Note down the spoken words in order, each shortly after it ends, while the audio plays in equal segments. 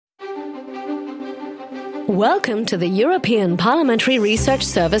Welcome to the European Parliamentary Research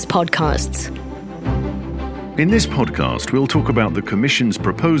Service podcasts. In this podcast, we'll talk about the Commission's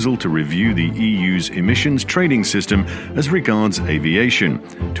proposal to review the EU's emissions trading system as regards aviation,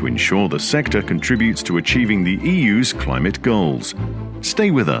 to ensure the sector contributes to achieving the EU's climate goals. Stay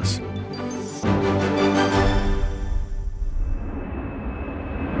with us.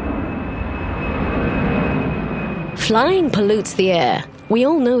 Flying pollutes the air. We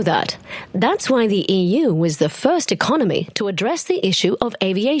all know that. That's why the EU was the first economy to address the issue of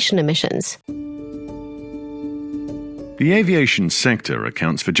aviation emissions. The aviation sector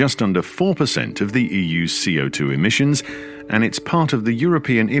accounts for just under 4% of the EU's CO2 emissions, and it's part of the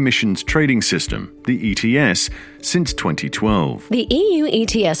European Emissions Trading System, the ETS, since 2012. The EU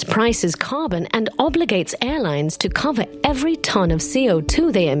ETS prices carbon and obligates airlines to cover every ton of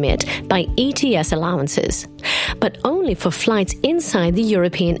CO2 they emit by ETS allowances, but only for flights inside the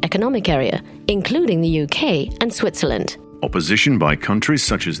European Economic Area, including the UK and Switzerland. Opposition by countries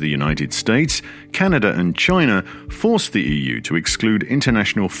such as the United States, Canada and China forced the EU to exclude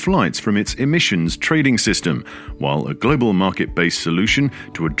international flights from its emissions trading system, while a global market-based solution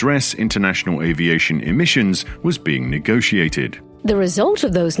to address international aviation emissions was being negotiated. The result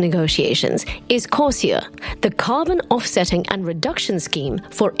of those negotiations is CORSIA, the Carbon Offsetting and Reduction Scheme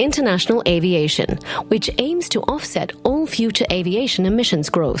for International Aviation, which aims to offset all future aviation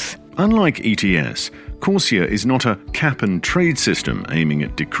emissions growth. Unlike ETS, CORSIA is not a cap-and-trade system aiming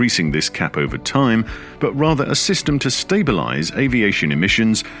at decreasing this cap over time, but rather a system to stabilize aviation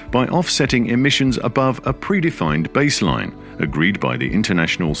emissions by offsetting emissions above a predefined baseline, agreed by the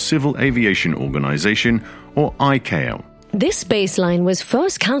International Civil Aviation Organization, or ICAO. This baseline was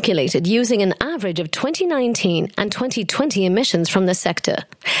first calculated using an average of 2019 and 2020 emissions from the sector.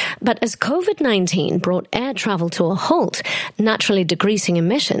 But as COVID-19 brought air travel to a halt, naturally decreasing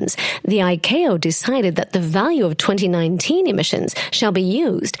emissions, the ICAO decided that the value of 2019 emissions shall be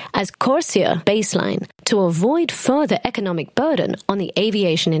used as CORSIA baseline to avoid further economic burden on the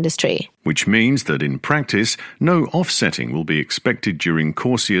aviation industry. Which means that in practice, no offsetting will be expected during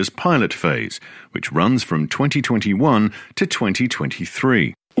CORSIA's pilot phase, which runs from 2021 to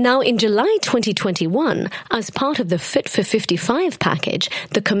 2023. Now, in July 2021, as part of the Fit for 55 package,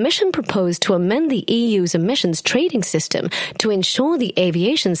 the Commission proposed to amend the EU's emissions trading system to ensure the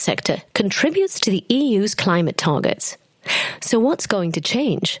aviation sector contributes to the EU's climate targets. So what's going to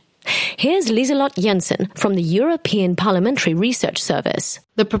change? Here's Liselott Jensen from the European Parliamentary Research Service.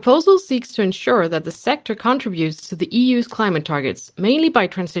 The proposal seeks to ensure that the sector contributes to the EU's climate targets, mainly by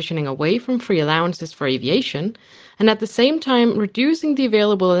transitioning away from free allowances for aviation, and at the same time reducing the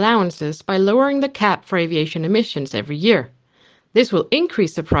available allowances by lowering the cap for aviation emissions every year. This will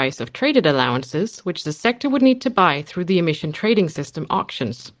increase the price of traded allowances, which the sector would need to buy through the emission trading system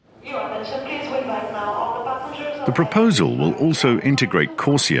auctions. The proposal will also integrate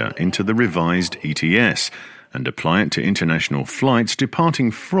CORSIA into the revised ETS and apply it to international flights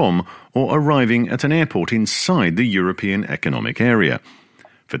departing from or arriving at an airport inside the European Economic Area.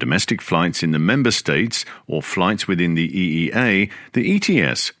 For domestic flights in the member states or flights within the EEA, the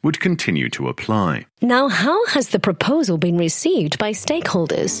ETS would continue to apply. Now, how has the proposal been received by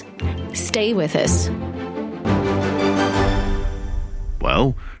stakeholders? Stay with us.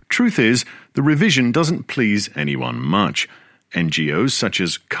 Well, truth is, the revision doesn't please anyone much. NGOs such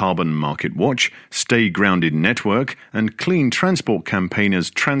as Carbon Market Watch, Stay Grounded Network, and Clean Transport campaigners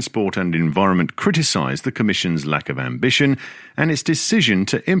Transport and Environment criticise the Commission's lack of ambition and its decision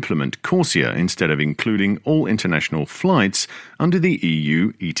to implement CORSIA instead of including all international flights under the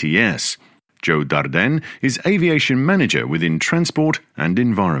EU ETS. Joe Dardenne is Aviation Manager within Transport and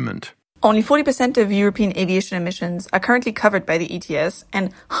Environment. Only 40% of European aviation emissions are currently covered by the ETS,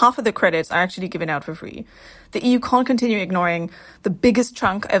 and half of the credits are actually given out for free. The EU can't continue ignoring the biggest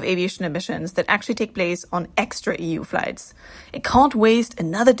chunk of aviation emissions that actually take place on extra EU flights. It can't waste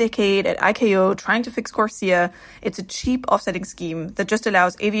another decade at ICAO trying to fix CORSIA. It's a cheap offsetting scheme that just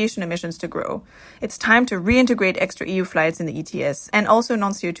allows aviation emissions to grow. It's time to reintegrate extra EU flights in the ETS and also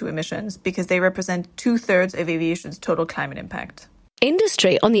non-CO2 emissions because they represent 2/3 of aviation's total climate impact.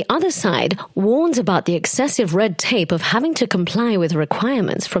 Industry, on the other side, warns about the excessive red tape of having to comply with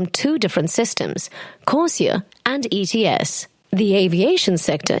requirements from two different systems, CORSIA and ETS. The aviation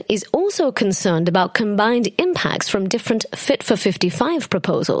sector is also concerned about combined impacts from different Fit for 55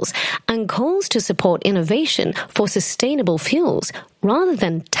 proposals and calls to support innovation for sustainable fuels rather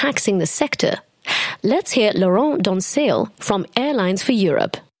than taxing the sector. Let's hear Laurent Donceil from Airlines for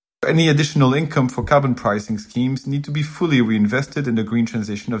Europe. Any additional income for carbon pricing schemes need to be fully reinvested in the green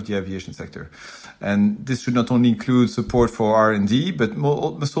transition of the aviation sector. And this should not only include support for R&D, but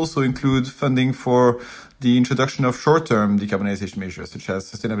must also include funding for the introduction of short-term decarbonization measures, such as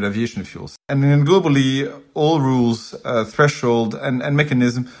sustainable aviation fuels. And then globally, all rules, threshold, and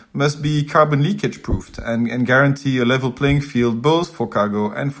mechanism must be carbon leakage proofed and guarantee a level playing field both for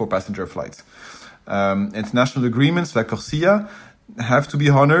cargo and for passenger flights. International agreements like CORSIA have to be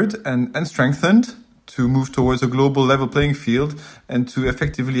honored and strengthened to move towards a global level playing field and to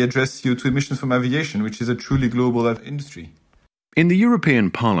effectively address CO2 emissions from aviation, which is a truly global industry. In the European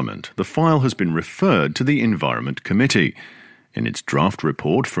Parliament, the file has been referred to the Environment Committee. In its draft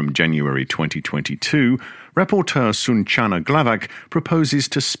report from January 2022, Rapporteur Sunčana Glavak proposes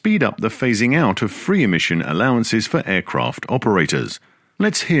to speed up the phasing out of free emission allowances for aircraft operators.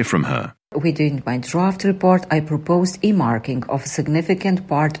 Let's hear from her. Within my draft report, I proposed earmarking of a significant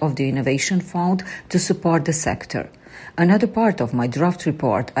part of the Innovation Fund to support the sector. Another part of my draft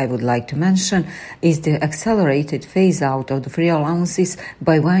report I would like to mention is the accelerated phase-out of the free allowances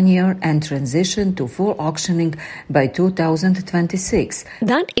by 1 year and transition to full auctioning by 2026.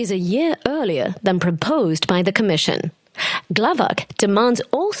 That is a year earlier than proposed by the Commission. Glavak demands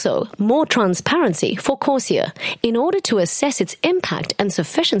also more transparency for CORSIA in order to assess its impact and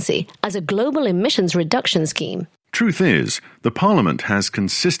sufficiency as a global emissions reduction scheme. Truth is, the Parliament has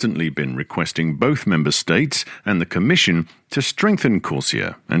consistently been requesting both Member States and the Commission to strengthen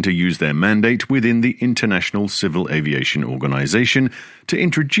CORSIA and to use their mandate within the International Civil Aviation Organization to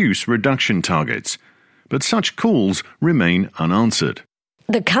introduce reduction targets. But such calls remain unanswered.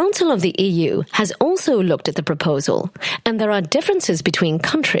 The Council of the EU has also looked at the proposal, and there are differences between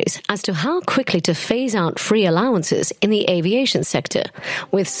countries as to how quickly to phase out free allowances in the aviation sector,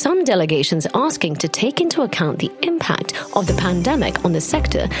 with some delegations asking to take into account the impact of the pandemic on the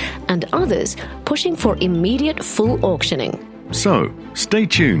sector and others pushing for immediate full auctioning. So, stay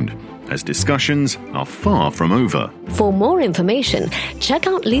tuned, as discussions are far from over. For more information, check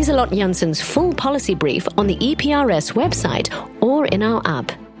out Liselott Jansen's full policy brief on the EPRS website or in our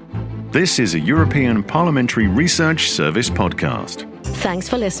app. This is a European Parliamentary Research Service podcast. Thanks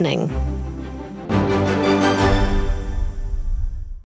for listening.